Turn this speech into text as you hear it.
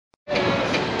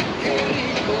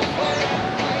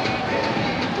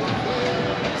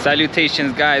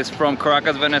Salutations guys from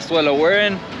Caracas, Venezuela. We're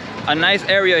in a nice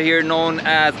area here known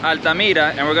as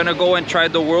Altamira, and we're gonna go and try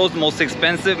the world's most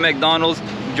expensive McDonald's.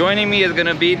 Joining me is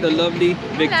gonna be the lovely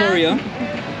Victoria.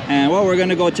 And well, we're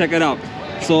gonna go check it out.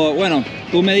 So, bueno,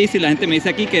 tú me dices, la gente me dice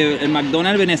aquí que el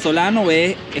McDonald's venezolano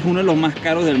es uno de los más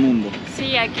caros del mundo.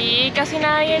 Sí, aquí casi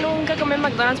nadie nunca come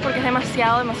McDonald's porque es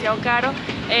demasiado caro.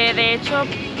 De hecho,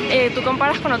 tú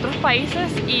comparas con otros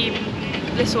países y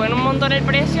le suben un montón el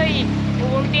precio, y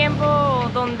hubo un tiempo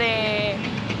donde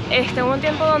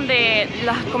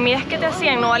las comidas que te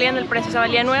hacían no valían el precio. O sea,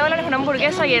 valía $9 una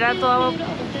hamburguesa y era todo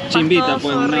chimbita,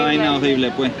 pues, una vaina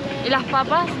horrible, pues. Y las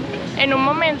papas, en un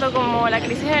momento como la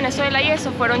crisis de Venezuela y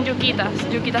eso, fueron yuquitas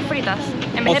fritas.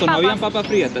 En vez de papas, ¿no habían papas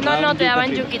frías? No, te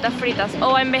daban yuquitas fritas.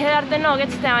 O en vez de darte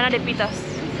nuggets, te daban arepitas.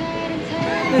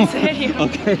 En serio.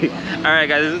 Okay. All right,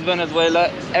 guys, this is Venezuela.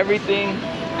 Everything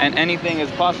and anything is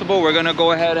possible. We're gonna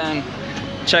go ahead and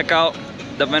check out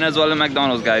the Venezuelan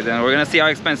McDonald's, guys, and we're gonna see how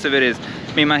expensive it is.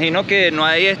 Me imagino que no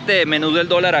hay menú del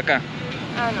dólar acá.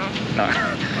 Ah, no.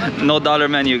 No dollar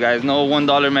menu, guys. No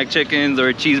 $1 McChickens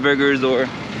or cheeseburgers or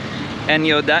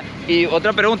any of that. Y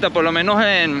otra pregunta, por lo menos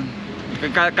en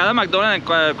cada McDonald's en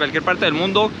cualquier parte del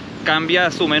mundo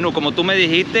cambia su menú. Como tú me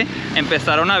dijiste,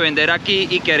 empezaron a vender aquí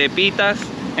y que arepitas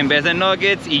en vez de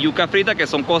nuggets y yuca frita, que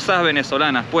son cosas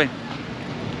venezolanas, pues.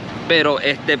 Pero,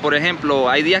 por ejemplo,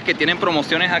 ¿hay días que tienen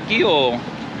promociones aquí o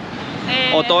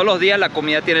todos los días la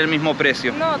comida tiene el mismo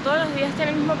precio? No, todos los días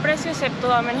tiene el mismo precio,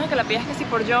 excepto a menos de que la pidas que sí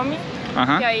por Yomi.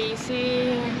 Ajá. Que ahí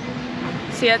sí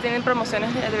ya tienen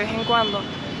promociones de vez en cuando.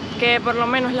 Que por lo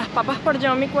menos las papas por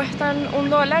Yomi cuestan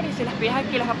 $1, y si las pides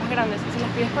aquí, las papas grandes, si las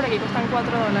pides por aquí cuestan $4.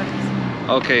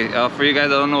 Okay, for you guys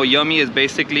that don't know, Yummy is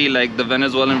basically like the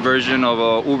Venezuelan version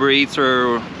of Uber Eats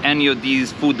or any of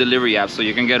these food delivery apps, so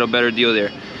you can get a better deal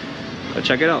there. But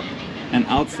check it out. An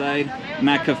outside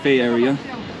Mac Cafe area.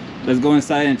 Let's go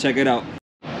inside and check it out.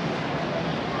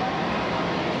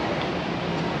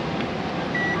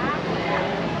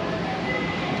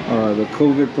 The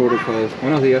COVID protocols.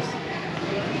 Buenos días.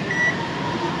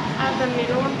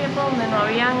 También hubo un tiempo donde no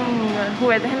habían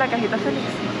juguetes en la cajita feliz.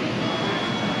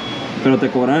 ¿Pero te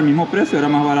cobraban el mismo precio? ¿Era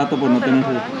más barato por no tener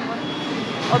juguete?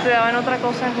 O te daban otra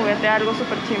cosa en juguete, algo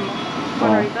súper chimbo.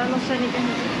 Bueno, ahorita no sé ni qué es.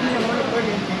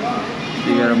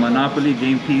 You got a Monopoly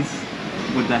game piece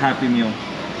with the Happy Meal.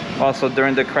 Also,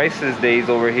 during the crisis days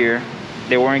over here,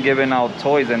 they weren't giving out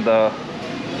toys and the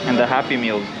Happy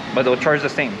Meals, but they'll charge the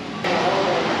same.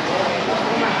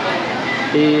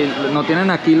 ¿Y no tienen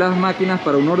aquí las máquinas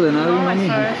para uno ordenar una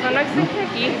misma? Eso no existe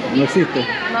aquí. ¿No existe?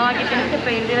 No, aquí tienes que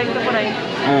pedir directo por ahí.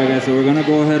 Alright guys, so we're gonna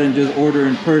go ahead and just order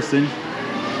in person.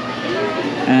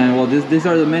 And well, these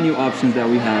are the menu options that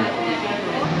we have.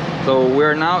 So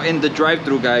we're now in the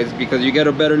drive-thru, guys, because you get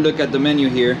a better look at the menu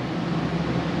here.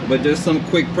 But just some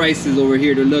quick prices over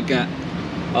here to look at.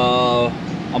 A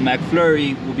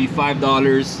McFlurry will be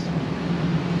 $5.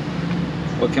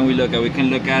 What can we look at? We can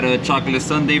look at a chocolate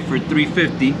sundae for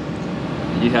 $3.50.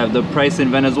 You have the price in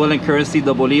Venezuelan currency,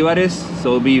 the bolivares,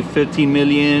 so it'll be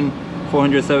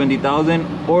 15,470,000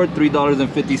 or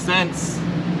 $3.50.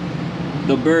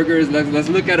 The burgers, let's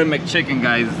look at a McChicken,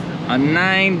 guys. A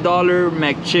 $9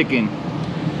 McChicken,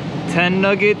 10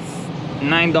 nuggets,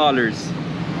 $9.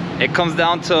 It comes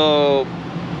down to,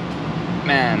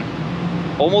 man,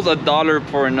 almost $1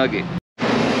 for a nugget.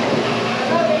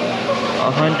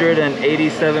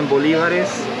 187 bolivares.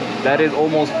 That is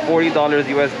almost $40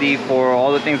 USD for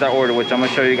all the things I ordered, which I'm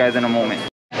gonna show you guys in a moment.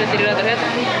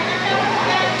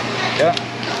 Yeah.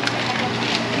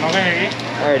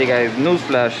 Alrighty guys,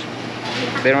 newsflash.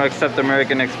 They don't accept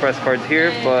American Express cards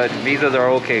here, but visas are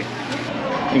okay.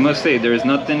 We must say, there is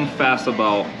nothing fast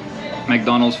about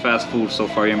McDonald's fast food so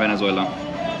far in Venezuela.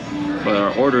 But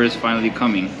our order is finally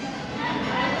coming.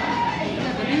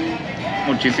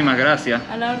 Muchísimas gracias.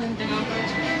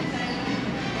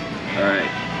 Alright,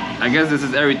 I guess this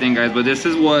is everything, guys, but this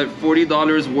is what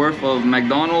 $40 worth of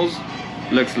McDonald's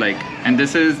looks like. And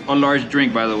this is a large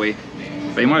drink, by the way.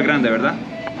 Pedimos el grande, ¿verdad?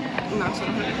 No,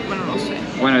 bueno, no sé.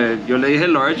 Bueno, yo le dije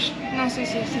large. No, sí.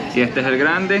 Y este es el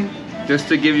grande. Just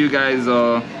to give you guys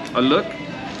a look,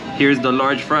 here's the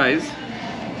large fries.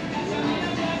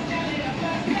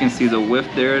 You can see the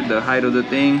width there, the height of the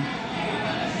thing.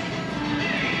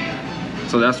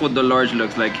 So that's what the large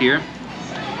looks like here.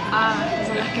 Ah,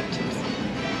 son las ketchups.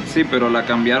 Sí, pero la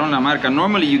cambiaron la marca.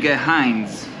 Normally you get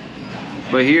Heinz,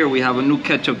 but here we have a new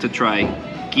ketchup to try.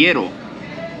 Quiero.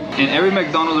 In every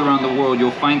McDonald's around the world,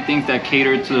 you'll find things that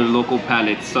cater to the local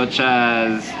palates, such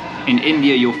as in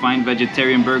India, you'll find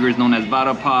vegetarian burgers known as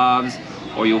vada pavs,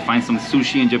 or you'll find some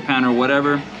sushi in Japan or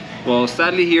whatever. Well,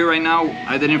 sadly here right now,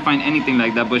 I didn't find anything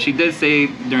like that, but she did say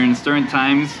during certain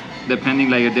times, depending,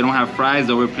 like if they don't have fries,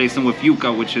 they'll replace them with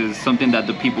yuca, which is something that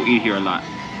the people eat here a lot.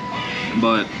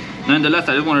 But nonetheless,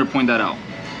 I just wanted to point that out.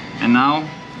 And now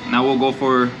we'll go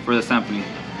for the sampling.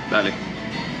 Dale.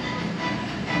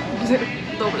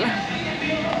 Dobla.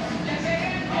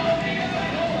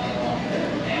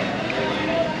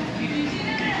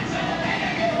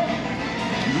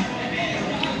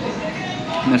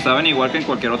 Me saben igual que en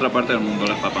cualquier otra parte del mundo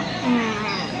las papas.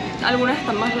 Algunas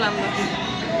están más blandas.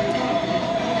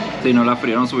 Sí, no las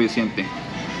frieron suficiente.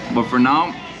 But for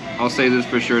now, I'll say this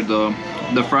for sure,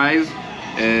 the fries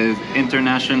is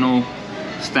international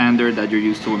standard that you're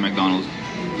used to with McDonald's.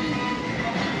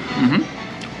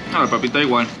 La papita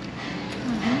igual.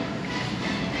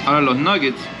 Ahora los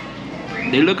nuggets,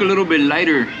 they look a little bit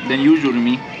lighter than usual to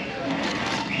me.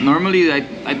 Normally,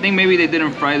 I think maybe they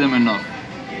didn't fry them enough,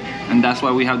 and that's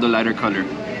why we have the lighter color.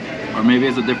 Or maybe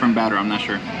it's a different batter, I'm not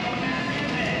sure.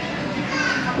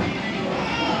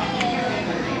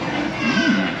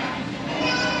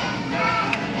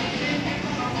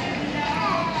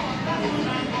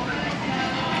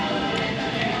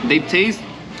 They taste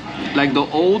like the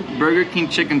old Burger King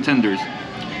chicken tenders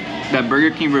that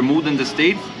Burger King removed in the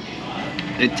States.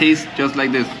 It tastes just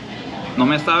like this. No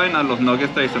me saben a los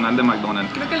nuggets tradicionales de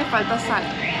McDonald's. Creo que le falta sal.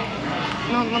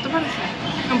 ¿No te parece?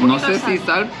 No sé si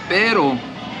sal, pero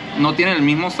no tienen el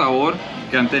mismo sabor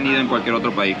que han tenido en cualquier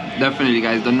otro país. Definitely,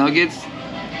 guys, the nuggets,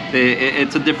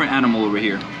 it's a different animal over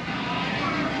here.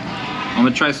 I'm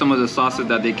gonna try some of the sauces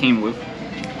that they came with.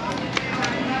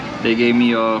 They gave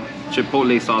me a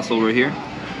chipotle sauce over here.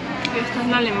 Esta es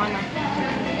la alemana.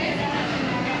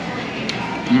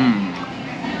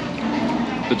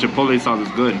 The chipotle sauce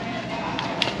is good.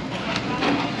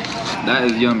 That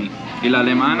is yummy. Y la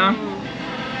alemana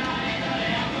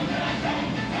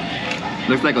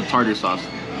looks like a tartar sauce.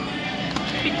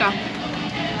 Pica.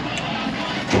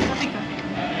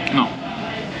 No.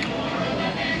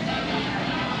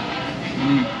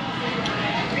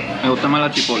 Me gusta más la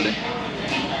chipotle.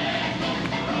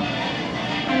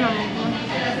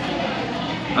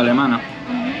 Alemana.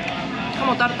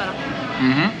 Como tártara.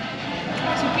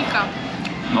 Sí pica.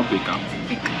 No pica.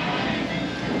 Pica.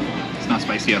 It's not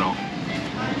spicy at all.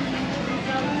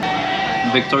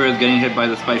 Victoria is getting hit by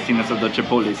the spiciness of the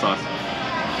chipotle sauce.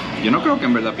 Yo no creo que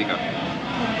en verdad pica.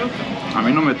 A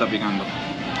mí no me está picando.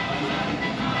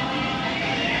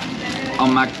 A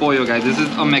McPollo, guys. This is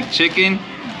a McChicken,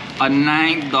 a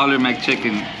 $9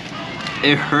 McChicken.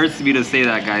 It hurts me to say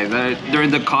that, guys.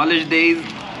 During the college days,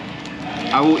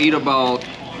 I will eat about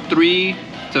 3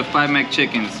 to 5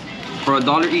 McChickens for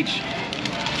 $1 each.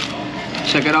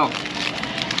 Check it out.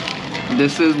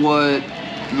 This is what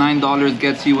 $9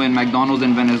 gets you in McDonald's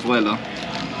in Venezuela.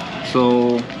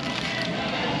 So,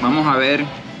 vamos a ver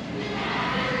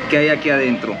qué hay aquí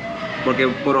adentro. Porque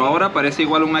por ahora parece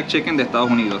igual un McChicken de Estados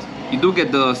Unidos. You do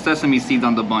get the sesame seeds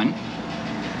on the bun.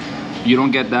 You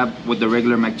don't get that with the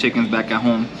regular McChickens back at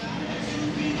home.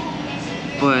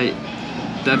 But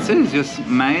that's it. It's just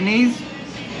mayonnaise,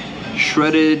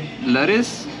 shredded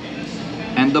lettuce,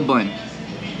 and the bun.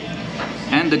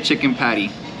 And the chicken patty.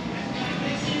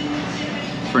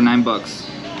 For $9.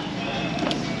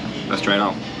 Let's try it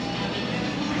out.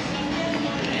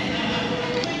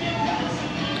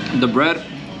 The bread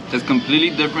is completely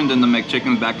different than the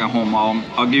McChickens back at home.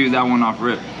 I'll give you that one off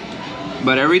rip.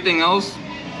 But everything else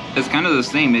is kind of the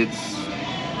same. It's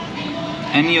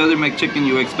any other McChicken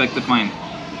you expect to find,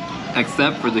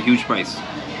 except for the huge price.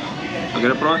 ¿Lo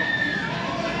quieres probar?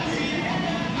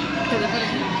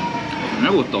 Me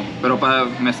gustó, pero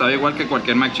me sabe igual que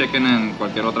cualquier McChicken en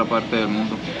cualquier otra parte del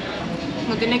mundo.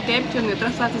 No tiene ketchup ni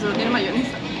otra salsa, solo tiene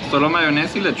mayonesa. Solo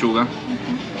mayonesa y lechuga.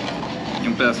 Y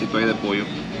un pedacito ahí de pollo.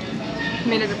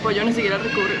 Mira, el pollo ni siquiera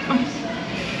recubre.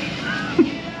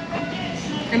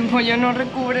 El pollo no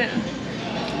recubre.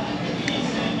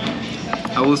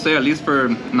 I would say at least for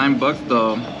 $9,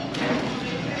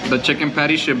 the chicken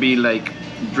patty should be like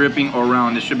dripping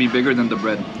around. It should be bigger than the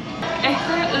bread. El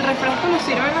refresco lo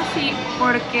sirven así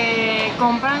porque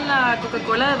compran la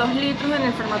Coca-Cola de 2 litros en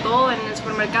el formato en el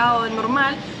supermercado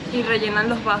normal y rellenan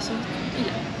los vasos y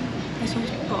ya. Eso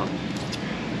es todo.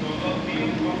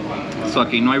 So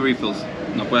aquí no hay refills.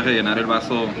 No puedes rellenar el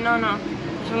vaso. No,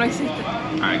 eso no existe.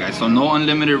 Alright guys, so no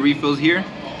unlimited refills here.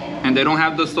 And they don't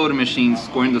have the soda machines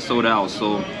squirting the soda out.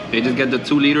 So they just get the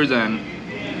 2 liters and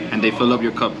they fill up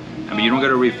your cup. I mean, you don't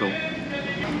get a refill.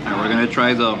 Alright, we're gonna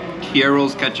try the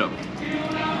Hiero's ketchup.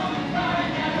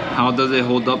 How does it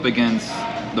hold up against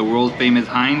the world famous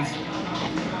Heinz?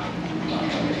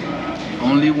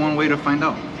 Only one way to find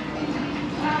out.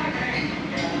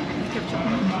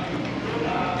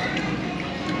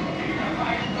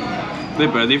 Sí,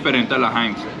 pero es diferente a la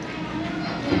Heinz.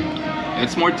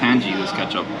 It's more tangy, this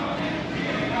ketchup.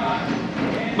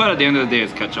 But at the end of the day,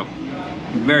 it's ketchup.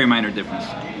 Very minor difference.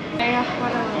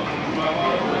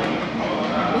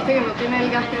 ¿Viste que no tiene el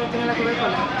gas que tiene la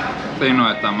Coca-Cola? Sí, no,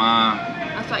 está más...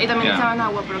 Y también le echaban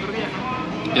agua, pero creo que ya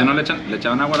no. ¿Ya no le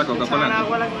echaban agua a la Coca-Cola? Le echaban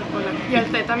agua a la Coca-Cola. Y al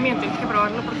té también, tienes que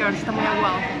probarlo porque a ver si está muy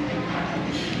aguado.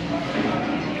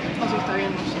 O si está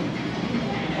bien, no sé.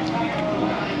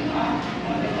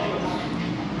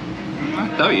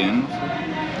 Está bien.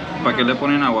 ¿Para qué le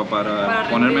ponen agua? ¿Para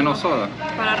poner rendir, menos soda?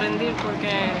 Para rendir,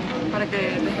 para que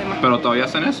deje más. Pero todavía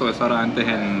hacen eso, eso era antes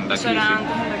en la crisis. Eso era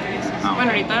antes en la crisis. Ah.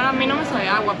 Bueno, ahorita a mí no me sabe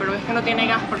agua, pero es que no tiene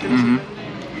gas porque no sirve.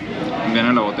 Viene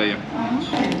en la botella.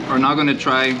 We're now going to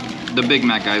try the Big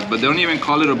Mac, guys, but they don't even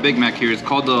call it a Big Mac here. It's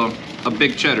called a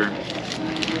Big Cheddar.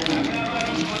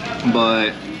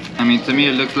 But, I mean, to me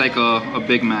it looks like a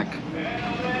Big Mac.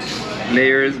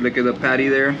 Layers, look at the patty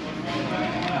there.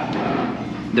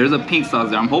 There's a pink sauce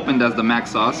there. I'm hoping that's the mac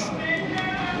sauce.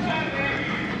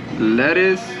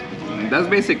 Lettuce. That's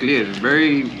basically it.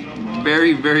 Very,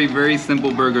 very, very, very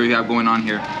simple burger you have going on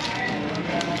here.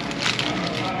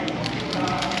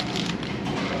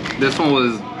 This one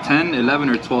was $10, $11,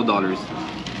 or $12.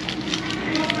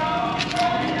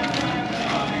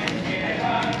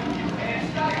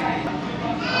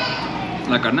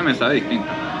 La carne me sabe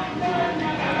distinta.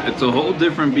 It's a whole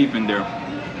different beef in there.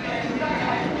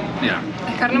 Yeah.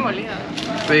 Es carne molida.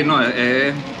 Sí, no,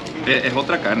 es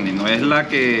otra carne, no es la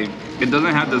que... It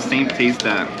doesn't have the same taste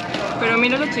that... Pero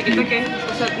mira lo chiquito que es,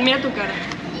 o sea, mira tu cara.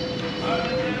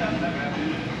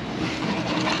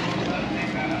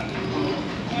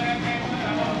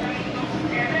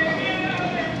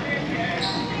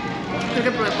 Creo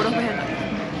que probé puros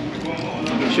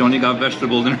vegetales. She only got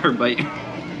vegetables in her bite.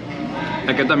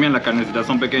 Es que también las carnecitas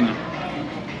son pequeñas.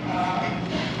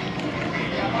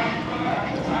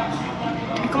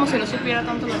 Como si no supiera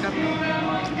tanto la carne.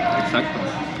 Exacto.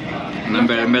 No,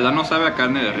 en verdad no sabe a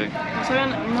carne de res. No sabe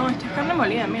no, esto es carne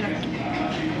molida, mira.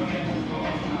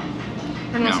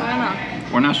 Pero no sabe nada.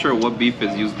 We're not sure what beef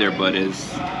is used there, but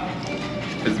it's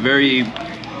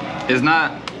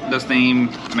not the same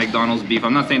McDonald's beef.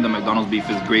 I'm not saying the McDonald's beef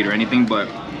is great or anything, but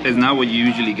it's not what you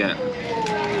usually get.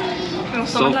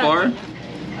 So far,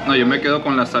 no, yo me quedo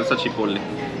con la salsa chipotle.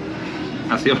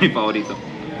 Ha sido mi favorito.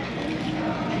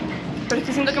 Pero es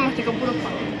que siento que mastico puro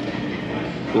pan.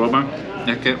 Puro pan.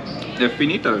 Es que es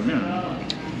finita, mira.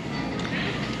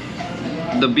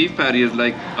 The beef patty is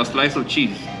like a slice of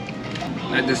cheese.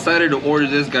 I decided to order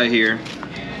this guy here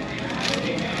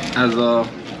as a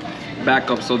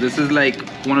backup. So this is like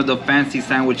one of the fancy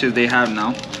sandwiches they have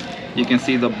now. You can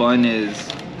see the bun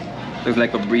looks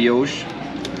like a brioche.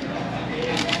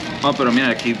 Oh, pero mira,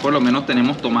 aquí por lo menos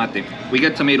tenemos tomate. We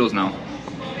get tomatoes now,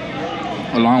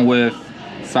 along with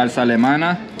salsa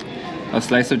alemana, a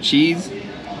slice of cheese,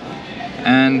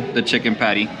 and the chicken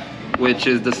patty, which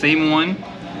is the same one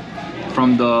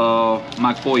from the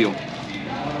McPollo.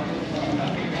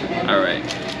 Alright.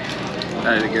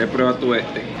 Dale, ¿quieres probar tú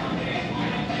este?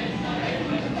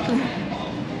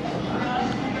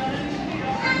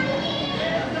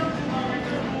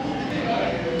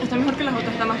 Está mejor que las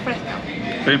otras, está más fresca.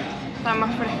 Sí. Está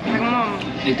más fresca, está como...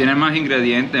 Y tiene más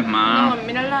ingredientes, más... No,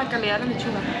 mira la calidad de la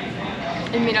lechuga.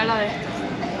 Y mira la de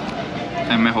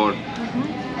estas. Es mejor.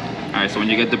 Alright, so when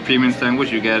you get the premium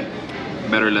sandwich, you get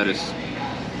better lettuce.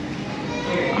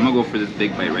 I'm gonna go for this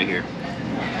big bite right here.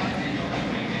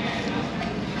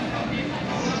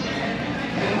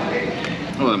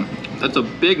 Oh, that's a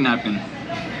big napkin.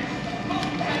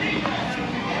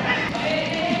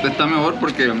 Este está mejor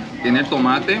porque tiene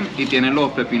tomate y tiene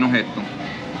los pepinos estos.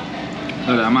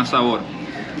 Le da más sabor.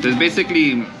 It's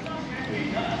basically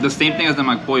the same thing as the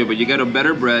McPollo, but you get a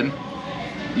better bread.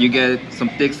 You get some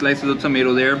thick slices of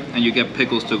tomato there, and you get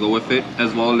pickles to go with it,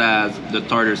 as well as the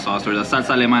tartar sauce, or the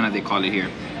salsa alemana they call it here.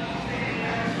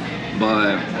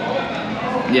 But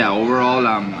yeah, overall,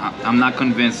 I'm not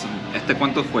convinced. ¿Este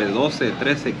cuánto fue? 12,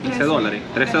 13, 15 dólares?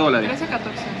 13 dólares. 13,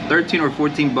 14. 13 or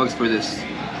 14 bucks for this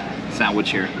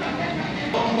sandwich here.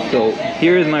 So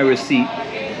here is my receipt.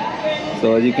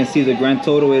 So as you can see, the grand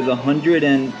total is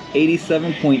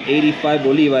 187.85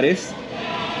 bolivares.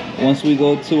 Once we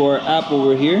go to our app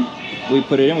over here, we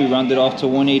put it in, we round it off to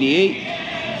 188,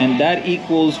 and that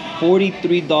equals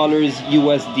 $43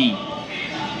 USD.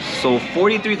 So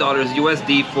 $43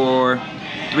 USD for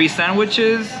 3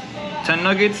 sandwiches, 10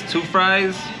 nuggets, 2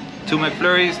 fries, 2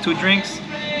 McFlurries, 2 drinks.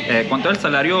 ¿Cuánto es el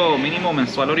salario mínimo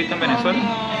mensual ahorita en Venezuela?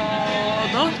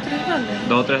 $2, $3.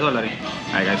 $2 o $3.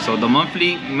 Alright guys, so the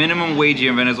monthly minimum wage here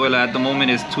in Venezuela at the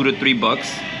moment is $2 to $3.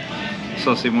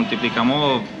 So, si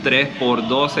multiplicamos 3 por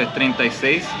 12 es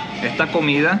 36. Esta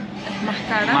comida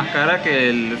es más cara que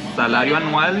el salario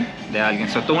anual de alguien.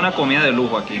 So, esto es una comida de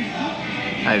lujo aquí.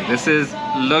 Right, this is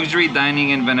luxury dining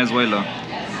in Venezuela.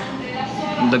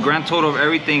 The grand total of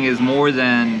everything is more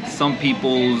than some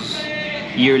people's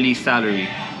yearly salary,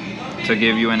 to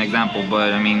give you an example.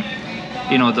 But I mean,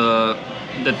 you know,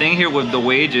 the thing here with the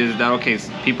wage is that, okay,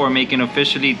 people are making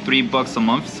officially $3 a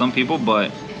month, some people,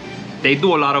 but they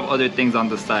do a lot of other things on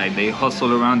the side. They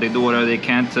hustle around, they do whatever they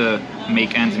can to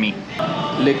make ends meet.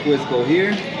 Liquids go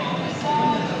here.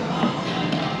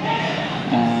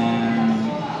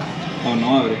 Oh,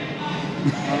 no abre.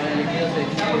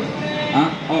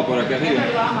 Oh, por aquí arriba.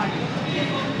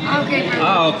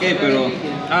 Ok, pero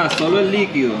solo el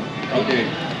líquido. Okay.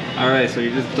 Alright, so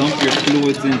you just dump your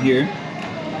fluids in here.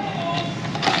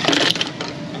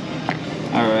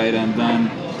 Alright, and then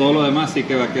todo lo demás sí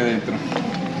que va aquí adentro.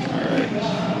 Alright.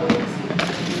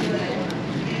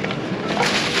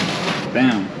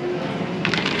 Bam.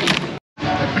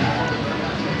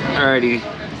 Alrighty.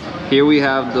 Here we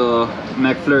have the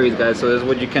McFlurries, guys. So this is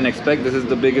what you can expect. This is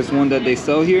the biggest one that they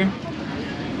sell here.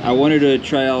 I wanted to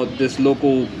try out this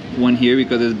local one here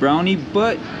because it's brownie,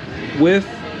 but with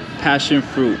passion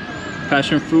fruit.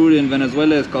 Passion fruit in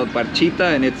Venezuela is called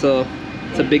parchita, and it's a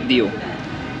big deal.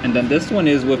 And then this one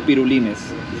is with pirulines.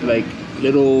 It's like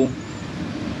little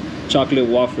chocolate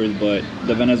wafers, but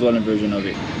the Venezuelan version of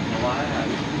it.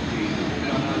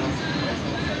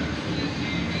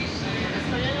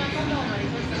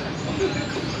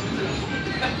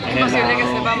 Es posible que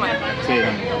sepa mal. Sí,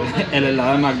 el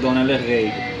helado de McDonald's es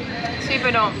rey. Sí,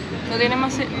 pero no tiene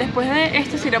más. Después de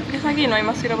este sirope que está aquí, no hay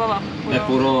más sirope abajo. Es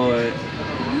puro.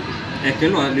 Es que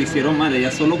lo hicieron mal.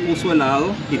 Ella solo puso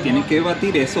helado y tienen que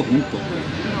batir eso junto.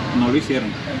 No lo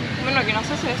hicieron. Bueno, aquí no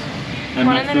se hace eso. El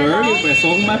McFlurry, pues eso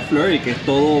es un McFlurry que es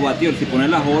todo batido. Si pones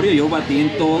las Oreo, yo batí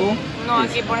en todo. No,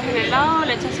 aquí pones el helado,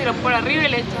 le echas sirope por arriba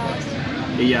y le echas.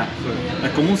 Y ya.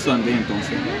 Es como un sundae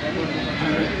entonces.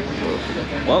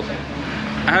 Well,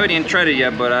 I haven't even tried it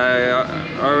yet, but I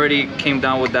already came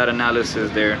down with that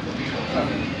analysis there.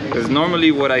 Because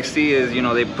normally what I see is, you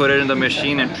know, they put it in the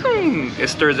machine and it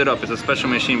stirs it up. It's a special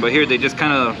machine. But here they just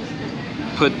kind of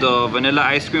put the vanilla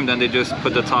ice cream, then they just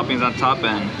put the toppings on top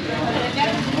and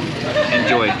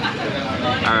enjoy.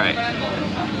 All right,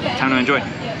 time to enjoy.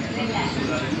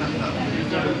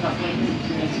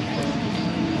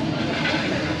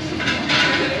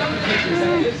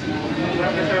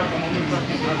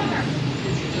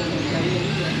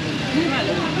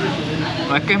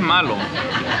 No es que es malo,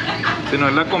 sino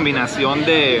es la combinación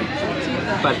de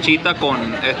parchita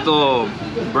con estos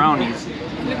brownies.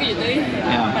 Lo que yo te dije,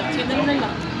 parchita en un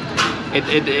helado.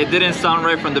 It didn't sound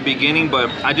right from the beginning, but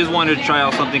I just wanted to try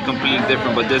out something completely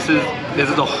different. But this is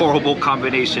a horrible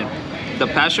combination. The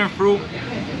passion fruit,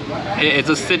 it's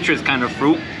a citrus kind of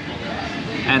fruit,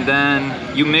 and then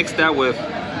you mix that with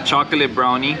chocolate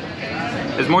brownie.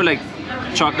 It's more like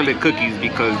chocolate cookies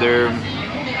because they're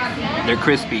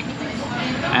crispy,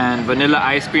 and vanilla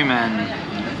ice cream, and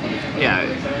yeah,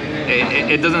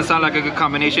 it doesn't sound like a good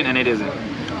combination, and it isn't.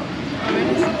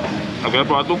 Okay,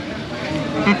 probar tú.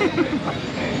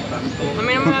 A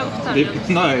mí no me va a gustar.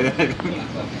 No,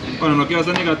 bueno, no quiero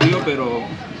ser negativo, pero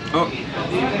Yo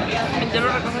lo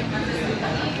recojo.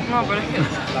 No, pero es que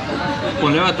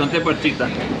ponle bastante parchita.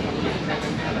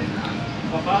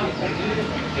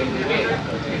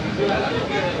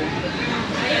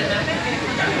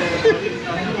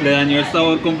 Le dañó el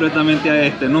sabor completamente a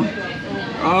este, ¿no?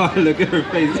 Oh, look at her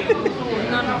face.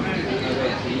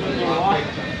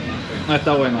 No,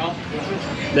 está bueno.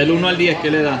 Del 1 al 10,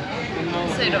 ¿qué le da?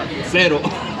 0. 0.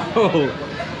 Oh.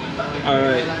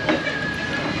 Alright.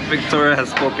 Victoria has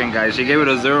spoken, guys. She gave it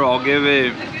a 0. I'll give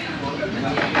it...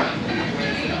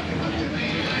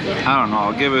 I don't know.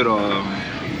 I'll give it a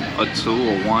 2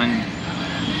 or 1.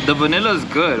 The vanilla is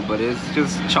good, but it's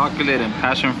just chocolate and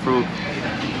passion fruit.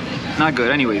 Not good.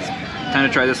 Anyways, time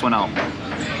to try this one out.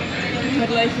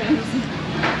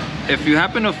 If you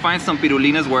happen to find some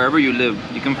pirulinas wherever you live,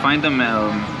 you can find them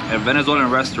at Venezuelan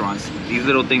restaurants. These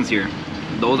little things here,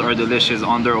 those are delicious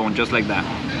on their own, just like that.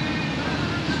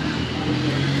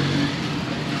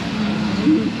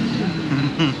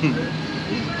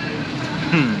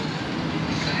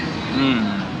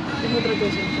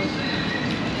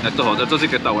 Esto sí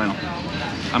que está bueno.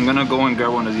 I'm gonna go and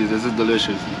grab one of these. This is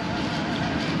delicious.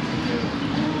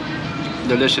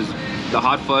 Delicious. The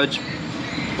hot fudge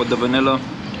with the vanilla,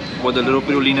 with the little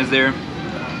pirulinas there.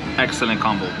 Excellent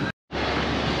combo.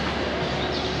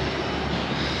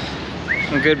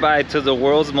 Goodbye to the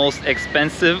world's most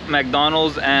expensive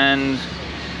McDonald's, and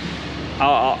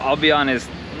I'll be honest,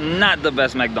 not the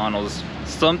best McDonald's.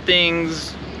 Some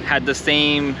things had the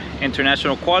same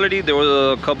international quality. There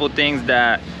were a couple things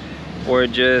that were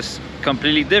just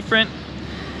completely different,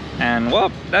 and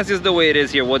well, that's just the way it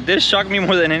is here. What did shock me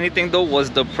more than anything though was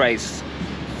the price.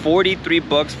 43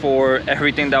 bucks for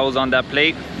everything that was on that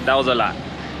plate. That was a lot.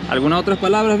 ¿Alguna otras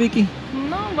palabras, Vicky?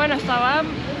 No, bueno, estaba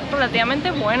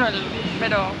relativamente bueno,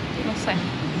 pero no sé.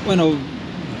 Bueno,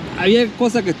 había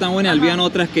cosas que están buenas, habían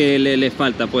otras que le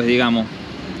falta, pues digamos.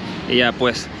 Y ya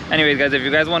pues. Anyways guys, if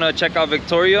you guys want to check out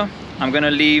Victoria, I'm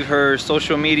gonna leave her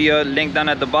social media link down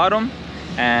at the bottom,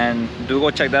 and do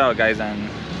go check that out guys. And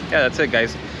yeah, that's it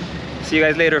guys. See you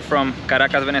guys later from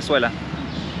Caracas, Venezuela.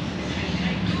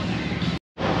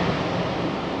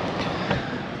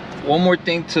 One more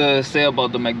thing to say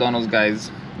about the McDonald's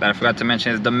guys that I forgot to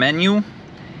mention is the menu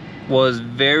was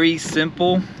very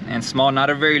simple and small, not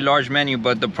a very large menu,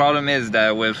 but the problem is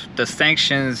that with the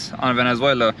sanctions on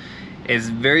Venezuela, it's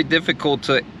very difficult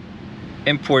to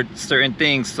import certain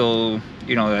things. So,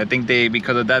 you know, I think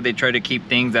because of that, they try to keep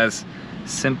things as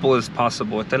simple as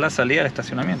possible. Esta es la salida del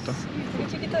estacionamiento.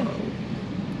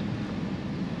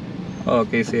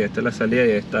 Ok, sí, esta es la salida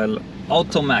y está el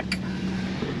Automac.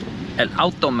 El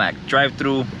Automac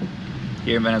drive-thru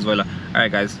here in Venezuela. All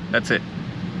right, guys, that's it.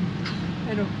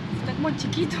 Pero está como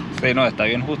chiquito. Sí, no, está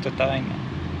bien justo esta vaina.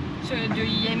 Yo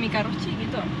y mi carro es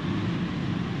chiquito.